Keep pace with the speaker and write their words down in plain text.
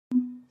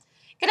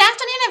Good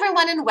afternoon,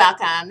 everyone, and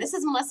welcome. This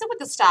is Melissa with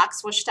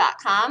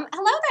thestockswoosh.com.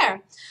 Hello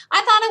there.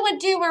 I thought I would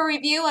do a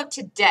review of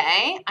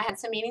today. I had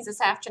some meetings this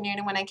afternoon,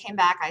 and when I came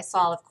back, I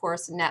saw, of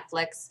course,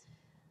 Netflix.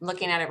 I'm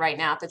looking at it right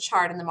now, the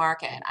chart in the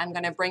market. I'm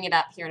going to bring it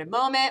up here in a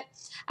moment,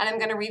 and I'm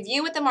going to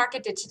review what the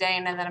market did today,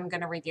 and then I'm going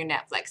to review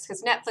Netflix,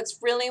 because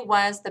Netflix really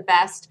was the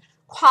best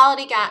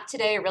quality gap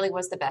today. It really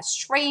was the best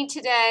trade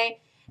today,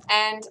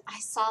 and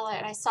I saw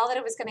it. I saw that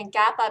it was going to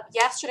gap up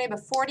yesterday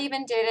before it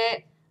even did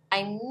it.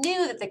 I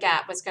knew that the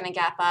gap was going to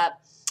gap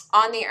up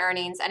on the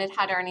earnings, and it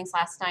had earnings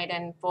last night,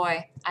 and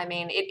boy, I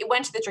mean, it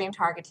went to the dream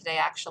target today,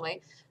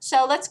 actually.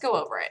 So let's go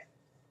over it.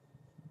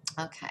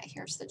 Okay,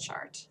 here's the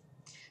chart.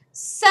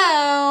 So,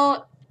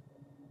 all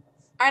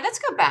right, let's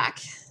go back.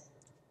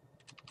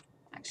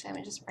 Actually, let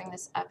me just bring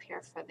this up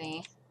here for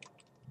the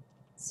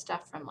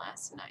stuff from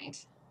last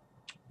night.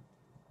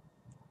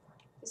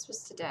 This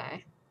was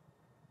today.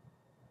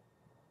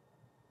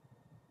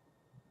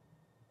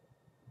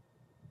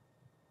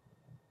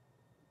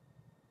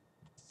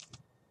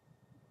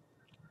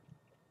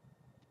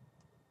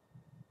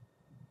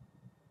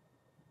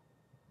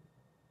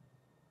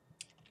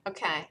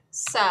 Okay,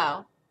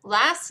 so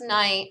last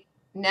night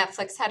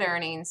Netflix had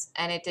earnings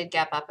and it did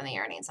gap up on the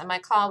earnings. And my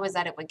call was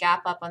that it would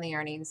gap up on the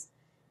earnings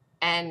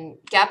and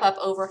gap up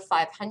over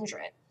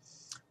 500,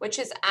 which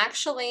is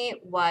actually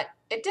what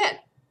it did.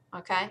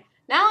 Okay,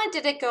 not only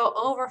did it go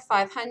over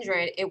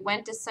 500, it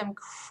went to some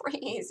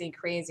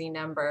crazy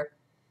number.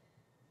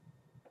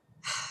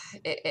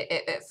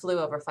 It flew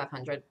over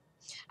 500.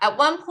 At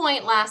one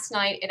point last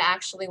night, it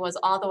actually was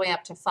all the way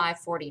up to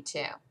 542.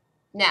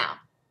 Now,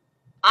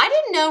 I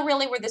didn't know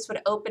really where this would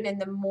open in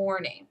the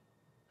morning,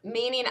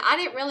 meaning I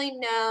didn't really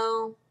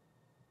know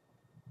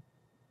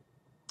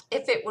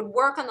if it would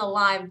work on the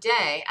live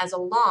day as a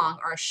long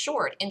or a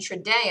short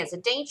intraday as a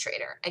day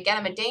trader. Again,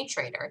 I'm a day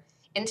trader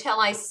until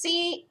I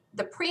see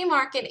the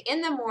pre-market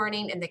in the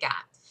morning in the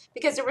gap,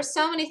 because there were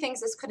so many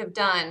things this could have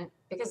done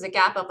because the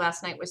gap up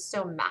last night was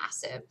so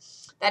massive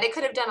that it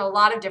could have done a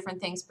lot of different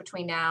things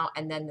between now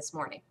and then this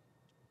morning.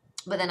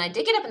 But then I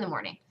did get up in the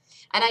morning.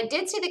 And I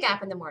did see the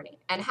gap in the morning.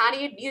 And how do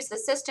you use the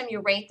system?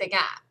 You rate the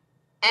gap.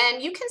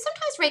 And you can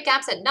sometimes rate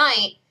gaps at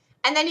night,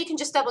 and then you can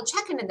just double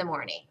check it in the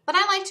morning. But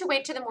I like to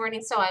wait to the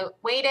morning, so I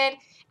waited,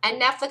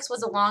 and Netflix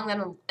was along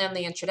them in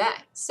the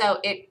intraday. So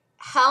it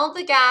held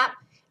the gap,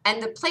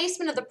 and the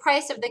placement of the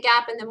price of the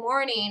gap in the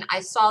morning, I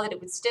saw that it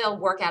would still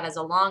work out as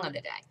a long on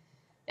the day.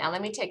 Now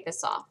let me take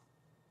this off.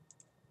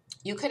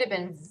 You could have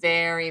been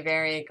very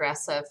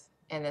aggressive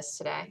in this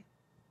today.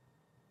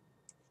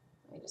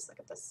 Let me just look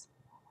at this.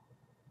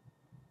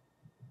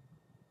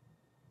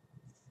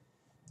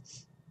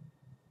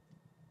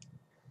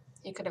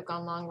 You could have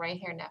gone long right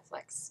here,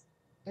 Netflix.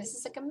 This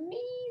is like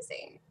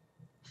amazing.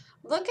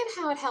 Look at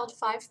how it held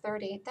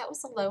 530. That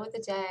was the low of the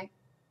day.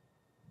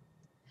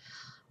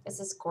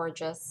 This is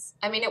gorgeous.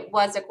 I mean, it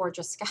was a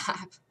gorgeous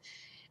gap.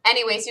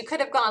 Anyways, you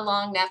could have gone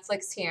long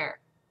Netflix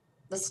here.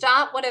 The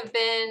stop would have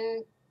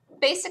been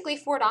basically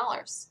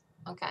 $4,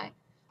 okay?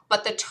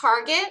 But the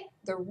target,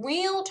 the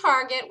real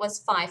target was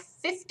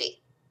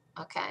 550,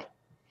 okay?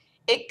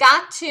 It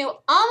got to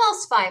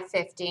almost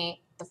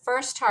 550, the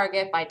first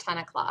target by 10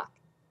 o'clock.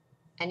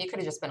 And you could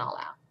have just been all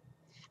out.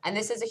 And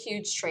this is a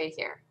huge trade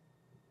here,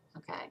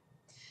 okay?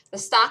 The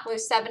stock moved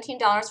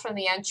 $17 from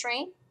the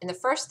entry in the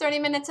first 30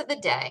 minutes of the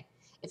day.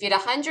 If you had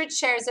 100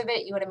 shares of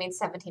it, you would have made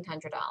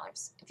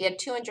 $1,700. If you had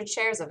 200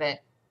 shares of it,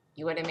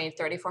 you would have made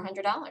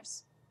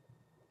 $3,400,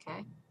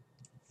 okay?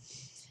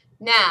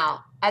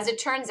 Now, as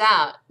it turns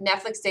out,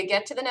 Netflix did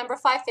get to the number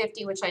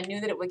 550, which I knew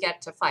that it would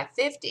get to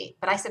 550,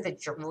 but I said the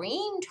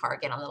dream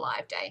target on the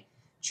live day.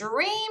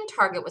 Dream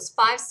target was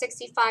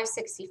 560,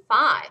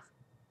 565.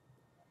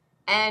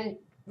 And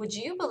would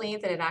you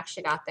believe that it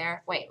actually got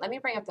there? Wait, let me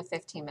bring up the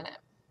 15-minute.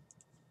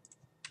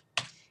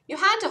 You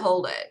had to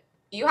hold it.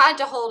 You had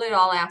to hold it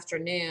all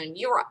afternoon.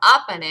 You were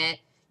up in it.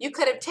 You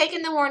could have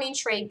taken the morning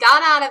trade,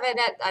 got out of it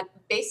at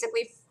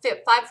basically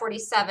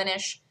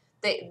 547-ish,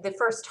 the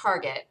first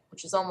target,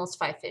 which is almost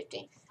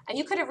 550. And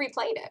you could have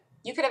replayed it.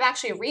 You could have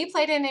actually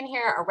replayed it in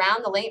here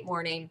around the late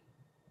morning.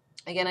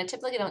 Again, I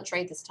typically don't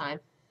trade this time.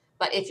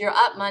 But if you're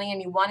up money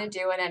and you want to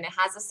do it and it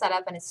has a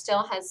setup and it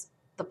still has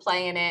the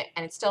play in it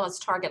and it still has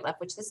target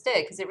left, which this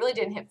did, because it really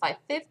didn't hit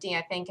 550,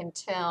 I think,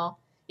 until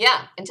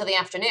the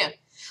afternoon.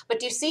 But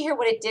do you see here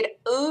what it did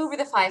over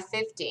the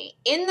 550?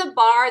 In the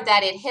bar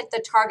that it hit the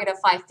target of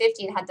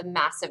 550, it had the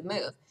massive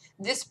move.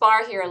 This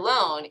bar here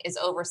alone is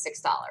over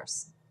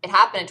 $6. It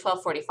happened at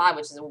 12:45,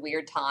 which is a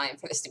weird time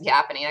for this to be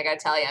happening. I got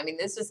to tell you, I mean,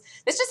 this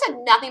just had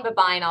nothing but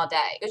buying all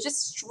day. It was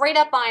just straight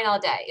up buying all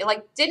day. It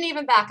like didn't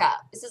even back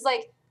up. This is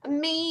like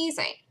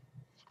amazing.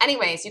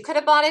 Anyways, you could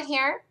have bought it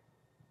here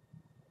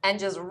and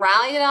just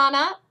rallied it on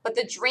up, but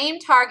the dream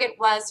target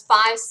was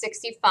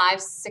 560,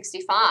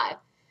 565.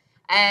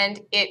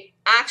 And it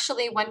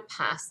actually went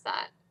past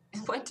that.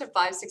 It went to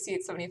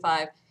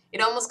 568.75.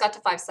 It almost got to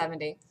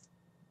 570.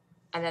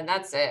 And then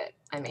that's it.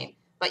 I mean,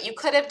 but you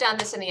could have done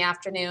this in the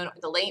afternoon,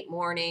 the late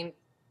morning,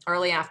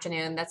 early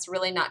afternoon. That's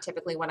really not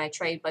typically when I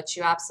trade, but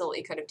you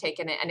absolutely could have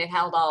taken it, and it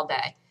held all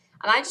day.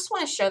 And I just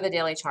want to show the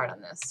daily chart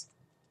on this.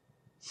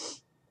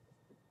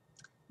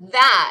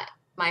 That,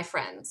 my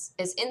friends,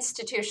 is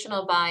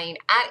institutional buying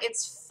at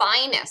its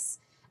finest.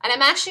 And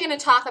I'm actually going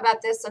to talk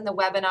about this in the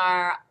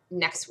webinar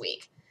next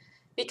week,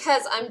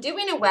 because I'm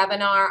doing a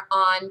webinar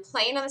on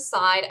playing on the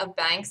side of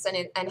banks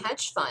and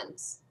hedge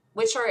funds,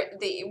 which are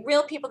the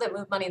real people that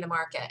move money in the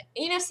market.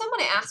 You know,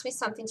 someone asked me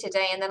something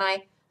today, and then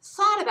I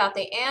thought about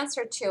the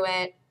answer to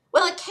it.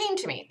 Well, it came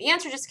to me. The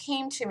answer just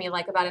came to me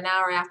like about an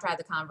hour after I had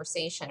the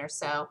conversation or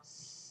so,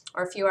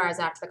 or a few hours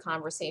after the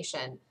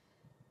conversation.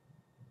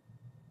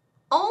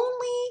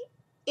 Only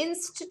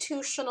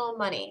institutional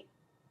money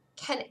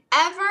can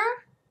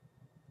ever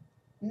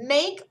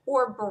make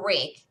or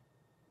break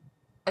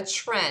a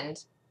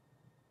trend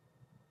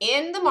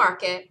in the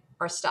market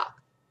or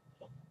stock.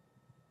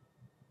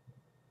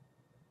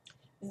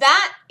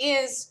 That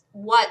is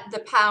what the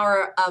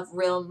power of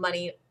real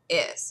money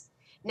is.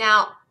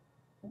 Now,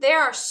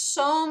 there are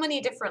so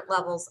many different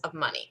levels of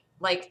money.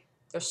 Like,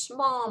 there's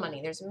small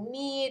money, there's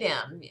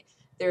medium,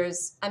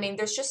 there's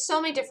just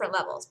so many different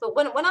levels. But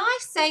when I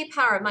say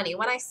power of money,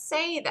 when I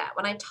say that,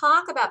 when I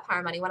talk about power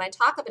of money, when I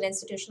talk about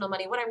institutional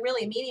money, what I'm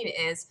really meaning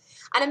is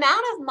an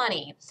amount of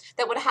money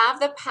that would have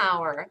the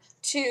power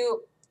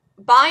to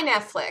buy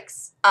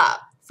Nflx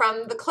up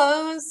from the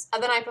close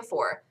of the night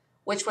before,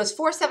 which was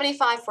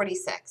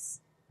 $475.46,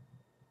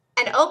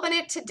 and open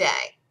it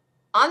today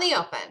on the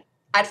open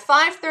at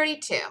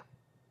 $532.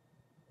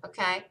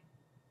 Okay?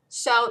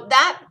 So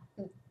that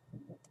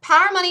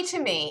power money to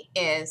me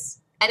is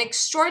an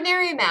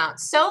extraordinary amount,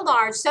 so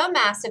large, so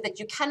massive that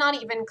you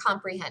cannot even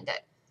comprehend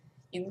it.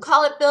 You can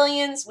call it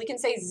billions, we can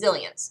say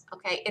zillions.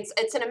 Okay?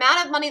 It's an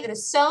amount of money that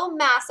is so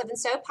massive and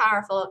so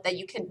powerful that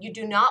you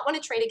do not want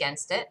to trade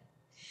against it.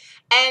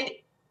 And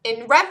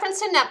in reference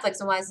to Nflx,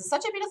 and why this is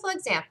such a beautiful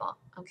example,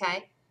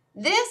 okay?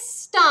 This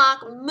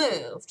stock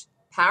moved,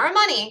 power of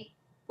money,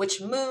 which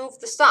moved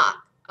the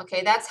stock,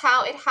 okay? That's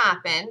how it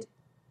happened.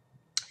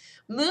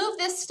 Moved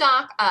this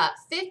stock up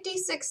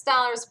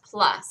 $56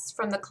 plus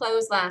from the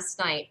close last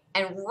night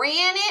and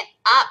ran it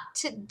up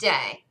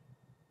today.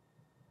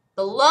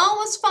 The low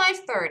was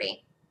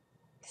 $530.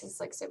 This is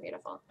like so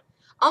beautiful.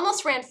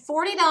 Almost ran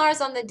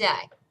 $40 on the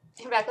day.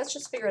 In fact, let's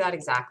just figure it out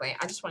exactly.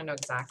 I just want to know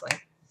exactly.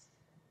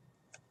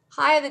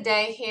 High of the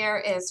day here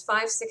is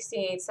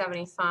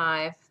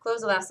 $568.75.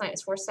 Close of last night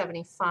is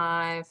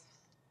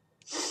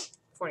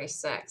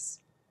 $475.46.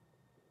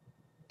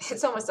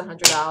 It's almost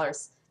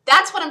 $100.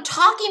 That's what I'm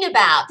talking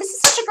about. This is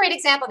such a great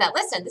example of that.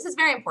 Listen, this is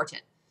very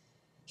important.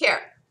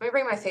 Here, let me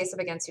bring my face up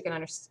again so you can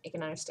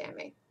understand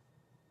me.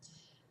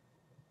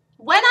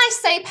 When I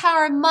say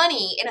power of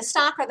money in a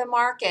stock or the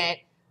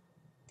market,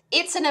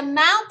 it's an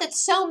amount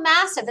that's so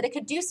massive that it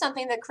could do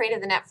something that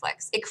created the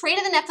Nflx. It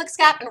created the Nflx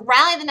gap and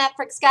rallied the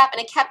Nflx gap, and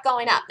it kept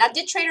going up. Now,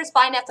 did traders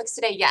buy Nflx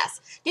today? Yes.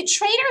 Did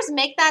traders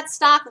make that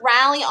stock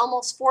rally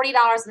almost $40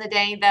 in the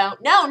day, though?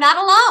 No, not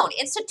alone.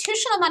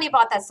 Institutional money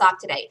bought that stock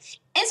today.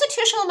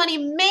 Institutional money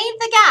made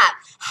the gap,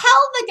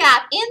 held the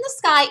gap in the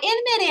sky,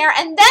 in midair,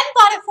 and then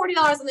bought it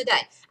 $40 in the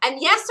day.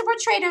 And yes, there were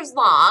traders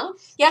long.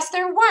 Yes,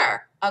 there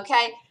were,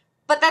 okay?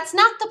 But that's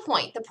not the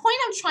point. The point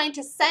I'm trying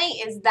to say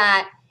is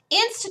that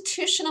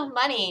institutional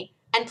money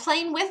and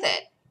playing with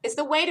it is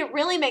the way to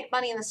really make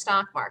money in the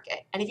stock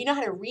market. And if you know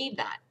how to read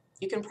that,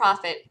 you can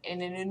profit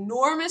in an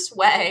enormous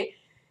way,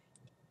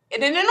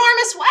 in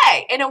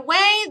a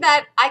way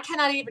that I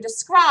cannot even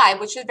describe,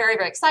 which is very,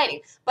 very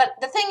exciting. But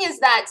the thing is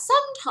that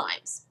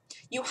sometimes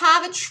you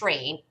have a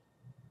trade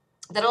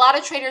that a lot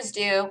of traders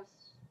do,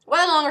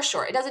 whether long or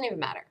short, it doesn't even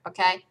matter,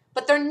 okay?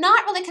 But they're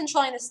not really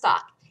controlling the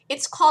stock.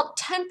 It's called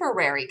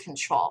temporary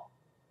control.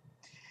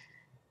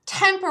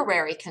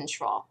 Temporary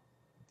control.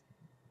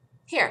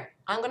 Here,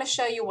 I'm going to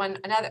show you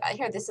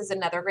this is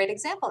another great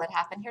example that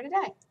happened here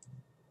today.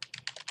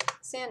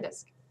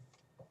 SanDisk.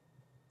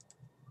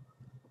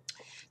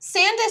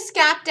 SanDisk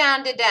gapped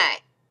down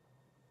today.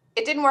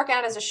 It didn't work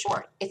out as a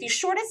short. If you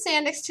shorted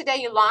SanDisk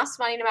today, you lost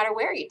money no matter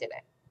where you did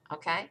it,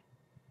 okay?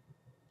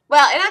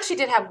 Well, it actually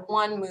did have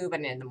one move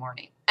in the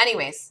morning.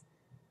 Anyways,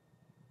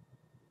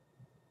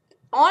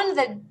 on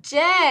the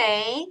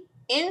day,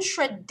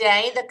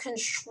 intraday, the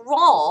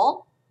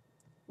control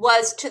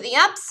was to the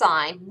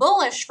upside,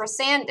 bullish for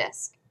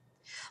SanDisk.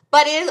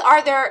 But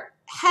are there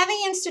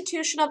heavy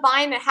institutional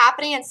buying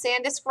happening in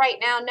SanDisk right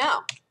now?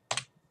 No.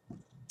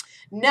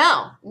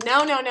 No.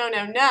 No, no, no,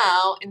 no,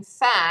 no. In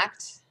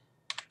fact,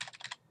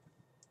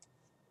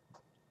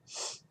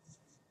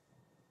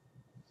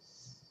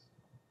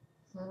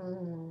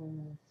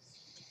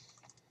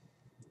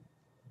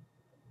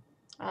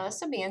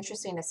 this will be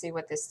interesting to see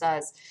what this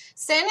does.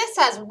 SanDisk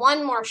has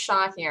one more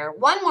shot here,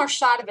 one more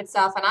shot of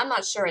itself, and I'm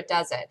not sure it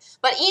does it.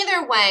 But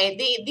either way,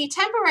 the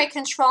temporary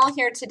control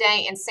here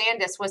today in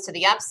SanDisk was to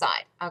the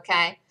upside,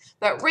 okay?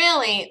 But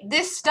really,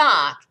 this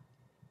stock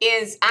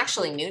is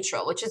actually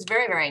neutral, which is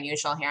very, very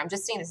unusual here. I'm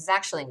just seeing this is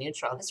actually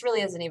neutral. This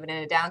really isn't even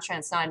in a downtrend.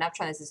 It's not an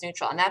uptrend. This is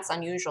neutral, and that's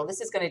unusual. This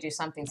is going to do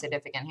something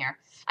significant here.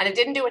 And it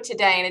didn't do it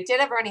today, and it did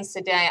have earnings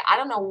today. I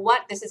don't know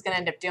what this is going to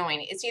end up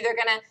doing. It's either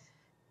going to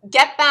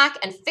get back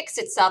and fix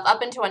itself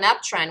up into an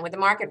uptrend with the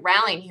market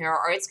rallying here,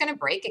 or it's going to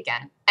break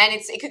again. And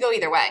it could go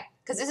either way,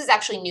 because this is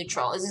actually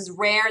neutral. This is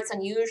rare. It's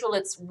unusual.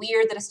 It's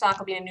weird that a stock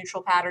will be in a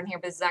neutral pattern here,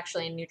 but this is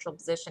actually a neutral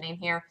positioning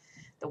here.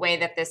 The way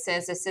that this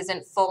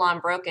isn't full-on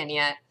broken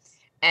yet,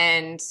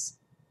 and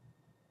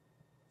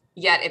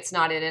yet it's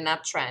not in an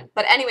uptrend.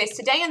 But anyways,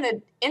 today in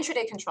the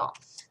intraday control,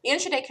 the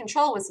intraday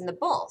control was in the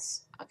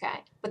bulls,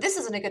 okay? But this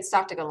isn't a good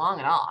stock to go long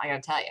at all, I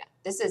gotta tell you.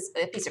 This is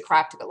a piece of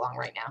crap to go long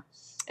right now.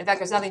 In fact,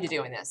 there's nothing to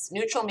do in this.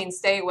 Neutral means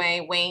stay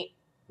away,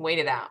 wait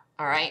it out,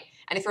 all right?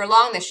 And if you're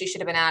long this, you should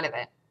have been out of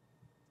it.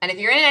 And if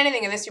you're in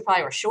anything in this, you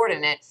probably were short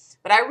in it.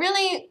 But I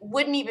really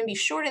wouldn't even be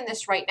short in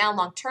this right now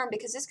long term,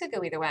 because this could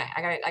go either way.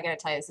 I gotta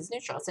tell you, this is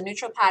neutral. It's a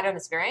neutral pattern.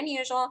 It's very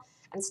unusual,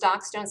 and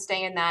stocks don't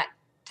stay in that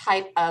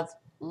type of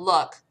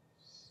look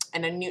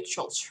and a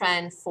neutral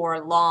trend for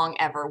long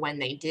ever when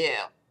they do.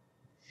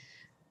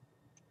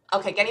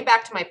 Okay, getting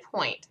back to my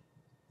point.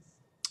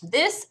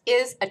 This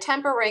is a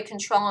temporary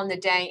control on the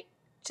day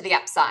to the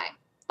upside,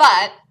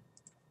 but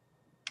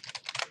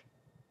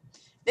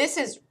this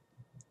is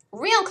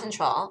real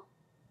control,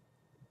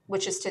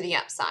 which is to the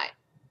upside.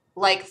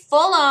 Like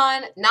full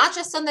on, not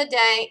just on the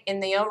day, in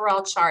the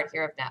overall chart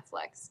here of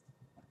Nflx.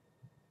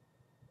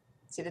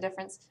 See the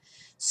difference?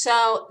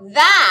 So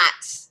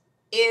that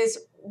is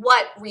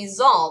what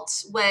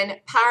results when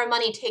power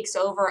money takes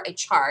over a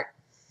chart.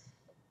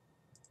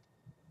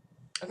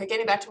 Okay,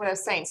 getting back to what I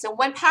was saying. So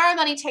when power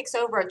money takes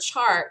over a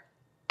chart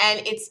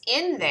and it's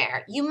in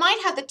there, you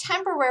might have the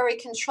temporary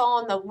control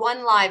on the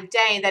one live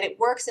day that it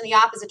works in the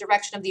opposite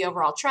direction of the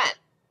overall trend.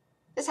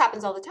 This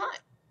happens all the time.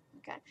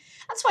 Okay,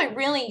 that's why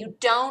really you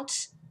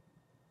don't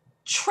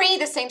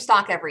trade the same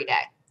stock every day.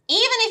 Even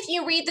if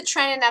you read the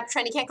trend and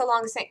uptrend, you can't go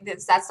long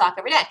that stock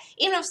every day.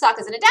 Even if stock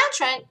is in a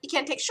downtrend, you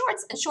can't take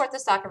shorts and short the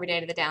stock every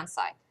day to the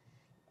downside.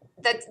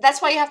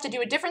 That's why you have to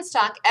do a different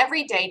stock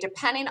every day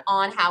depending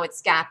on how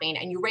it's gapping,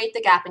 and you rate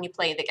the gap and you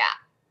play the gap.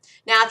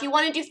 Now, if you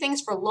want to do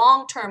things for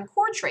long-term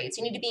core trades,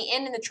 you need to be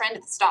in the trend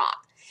of the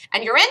stock.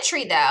 And your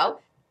entry, though,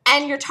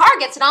 and your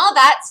targets and all of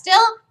that,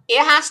 still,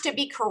 it has to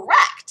be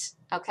correct,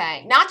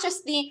 okay? Not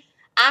just the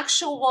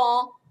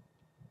actual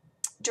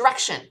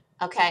direction,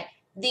 okay?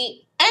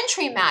 The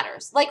entry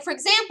matters. Like, for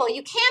example,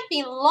 you can't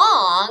be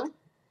long,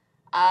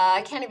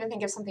 I can't even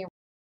think of something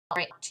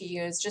right to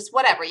use, just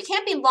whatever. You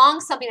can't be long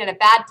something at a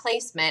bad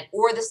placement,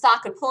 or the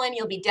stock could pull in,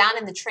 you'll be down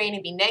in the trade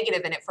and be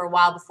negative in it for a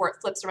while before it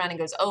flips around and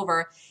goes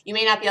over. You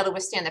may not be able to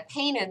withstand the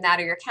pain in that,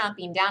 or your count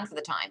being down for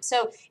the time.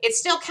 So it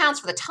still counts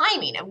for the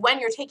timing and when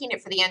you're taking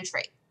it for the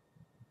entry.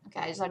 Okay,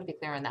 I just have to be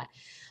clear on that.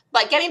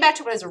 But getting back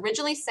to what I was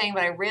originally saying,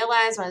 what I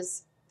realized when I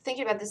was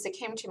thinking about this, it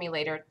came to me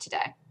later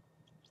today,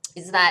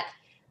 is that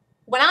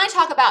when I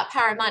talk about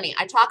power money,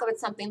 I talk about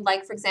something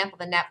like, for example,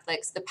 the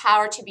Nflx, the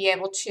power to be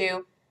able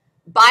to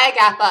buy a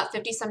gap up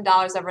 $50-some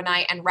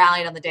overnight and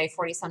rallied on the day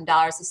 $40-some.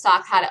 The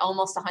stock had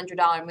almost a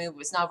 $100 move. It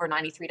was now over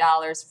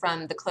 $93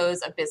 from the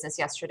close of business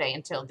yesterday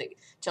until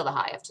the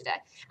high of today.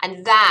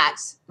 And that,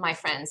 my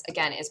friends,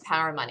 again, is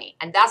power money.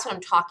 And that's what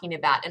I'm talking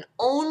about. And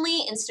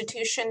only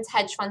institutions,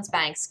 hedge funds,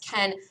 banks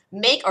can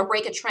make or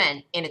break a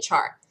trend in a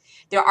chart.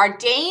 There are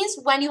days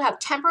when you have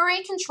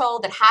temporary control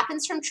that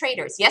happens from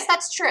traders. Yes,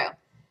 that's true.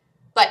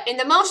 But in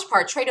the most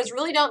part, traders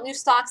really don't move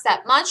stocks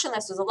that much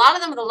unless there's a lot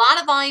of them with a lot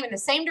of volume in the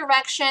same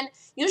direction.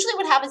 Usually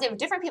what happens is you have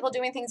different people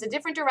doing things in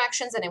different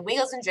directions, and it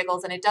wiggles and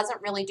jiggles, and it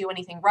doesn't really do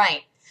anything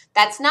right.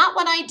 That's not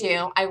what I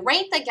do. I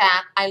rate the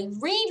gap, I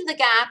read the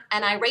gap,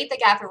 and I rate the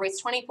gap if it rates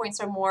 20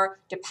 points or more,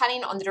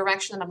 depending on the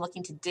direction that I'm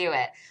looking to do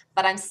it.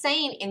 But I'm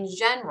saying in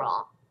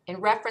general, in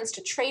reference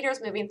to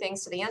traders moving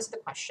things, to the answer to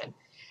the question,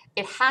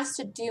 it has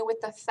to do with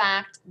the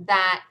fact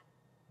that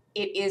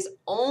it is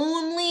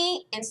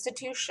only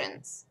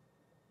institutions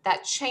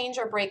that change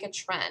or break a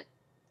trend,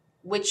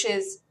 which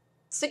is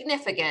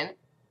significant.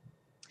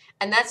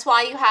 And that's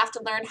why you have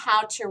to learn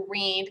how to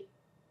read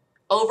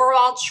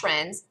overall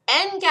trends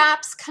and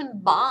gaps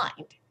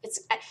combined.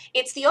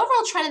 It's the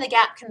overall trend and the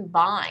gap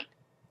combined,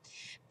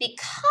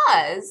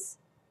 because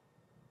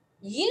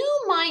you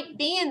might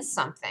be in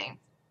something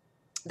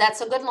that's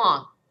a good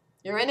long.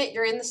 You're in it,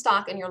 you're in the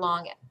stock, and you're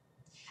long it.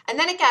 And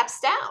then it gaps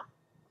down,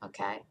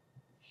 okay?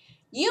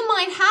 You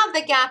might have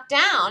the gap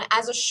down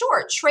as a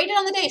short, traded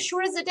on the day,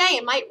 short as a day.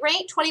 It might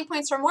rate 20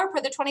 points or more per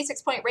the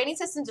 26-point rating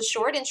system to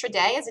short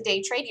intraday as a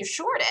day trade. You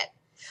short it,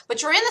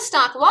 but you're in the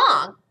stock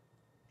long,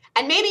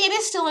 and maybe it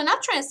is still an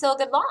uptrend, it's still a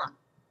good long.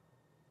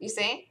 You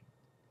see?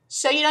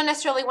 So you don't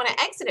necessarily want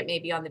to exit it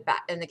maybe on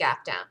in the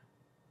gap down.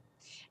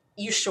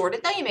 You short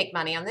it though, you make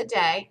money on the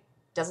day,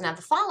 doesn't have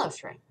the follow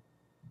through.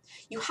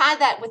 You had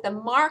that with the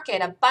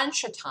market a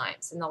bunch of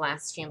times in the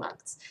last few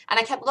months. And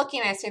I kept looking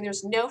and I said,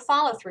 there's no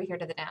follow through here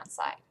to the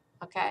downside,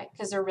 okay?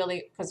 Because there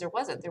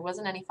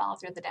wasn't any follow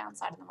through at the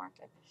downside in the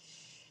market.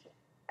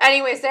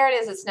 Anyways, there it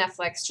is, it's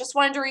Nflx. Just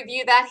wanted to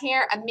review that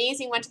here.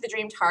 Amazing, went to the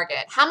dream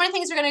target. How many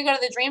things are going to go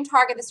to the dream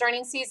target this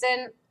earnings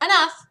season?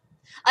 Enough.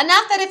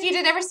 Enough that if you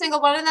did every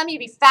single one of them, you'd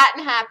be fat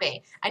and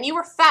happy. And you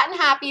were fat and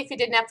happy if you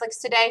did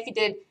Nflx today, if you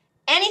did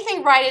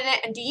anything right in it.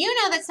 And do you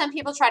know that some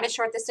people try to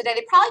short this today?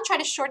 They probably try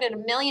to short it a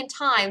million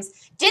times.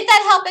 Did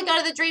that help it go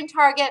to the dream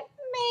target?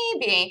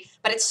 Maybe,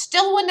 but it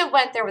still wouldn't have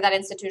went there with that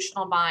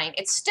institutional buying.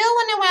 It still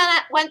wouldn't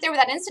have went there with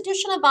that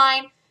institutional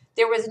buying.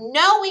 There was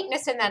no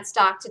weakness in that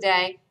stock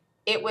today.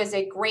 It was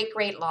a great,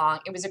 great long.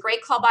 It was a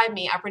great call by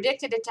me. I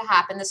predicted it to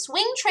happen. The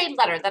swing trade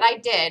letter that I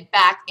did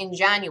back in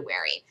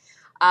January,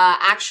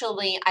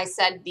 actually, I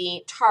said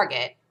the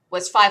target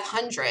was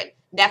 500.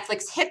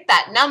 Netflix hit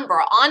that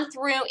number on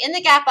through in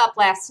the gap up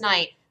last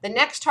night. The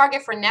next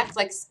target for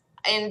Netflix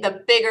in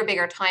the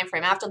bigger time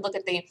frame, I have to look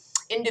at the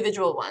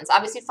individual ones.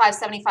 Obviously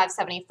 570,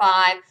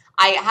 575.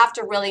 I have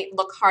to really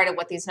look hard at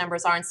what these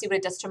numbers are and see what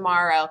it does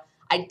tomorrow.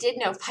 I did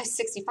know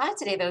 565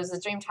 today, that was the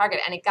dream target,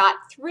 and it got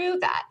through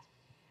that.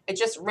 It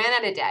just ran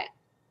out of day.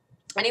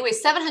 Anyway,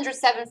 700,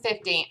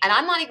 750, and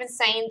I'm not even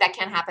saying that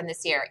can't happen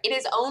this year. It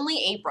is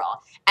only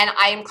April, and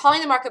I am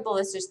calling the market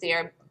bullish this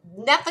year.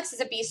 Netflix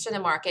is a beast in the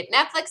market.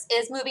 Netflix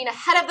is moving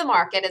ahead of the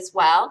market as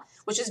well,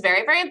 which is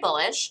very, very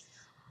bullish.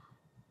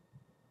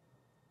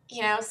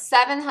 You know,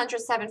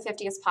 700,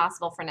 750 is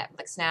possible for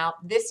Netflix now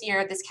this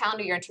year, this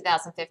calendar year in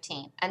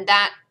 2015. And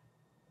that,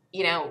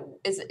 you know,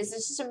 is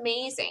just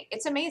amazing.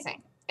 It's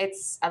amazing.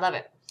 I love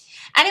it.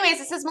 Anyways,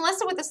 this is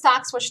Melissa with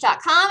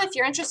thestockswoosh.com. If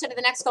you're interested in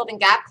the next Golden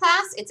Gap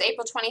class, it's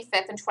April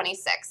 25th and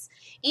 26th.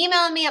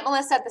 Email me at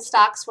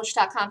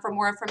melissa@thestockswoosh.com for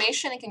more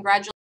information, and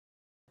congratulations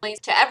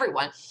to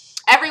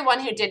everyone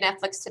who did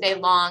Netflix today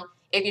long.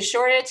 If you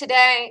shorted it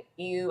today,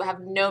 you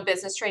have no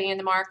business trading in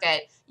the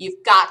market.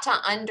 You've got to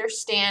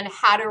understand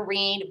how to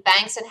read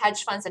banks and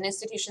hedge funds and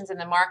institutions in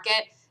the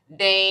market.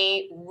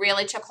 They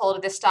really took hold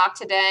of this stock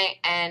today,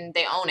 and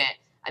they own it.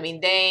 I mean,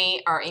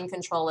 they are in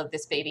control of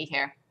this baby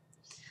here.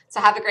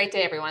 So have a great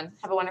day, everyone.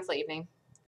 Have a wonderful evening.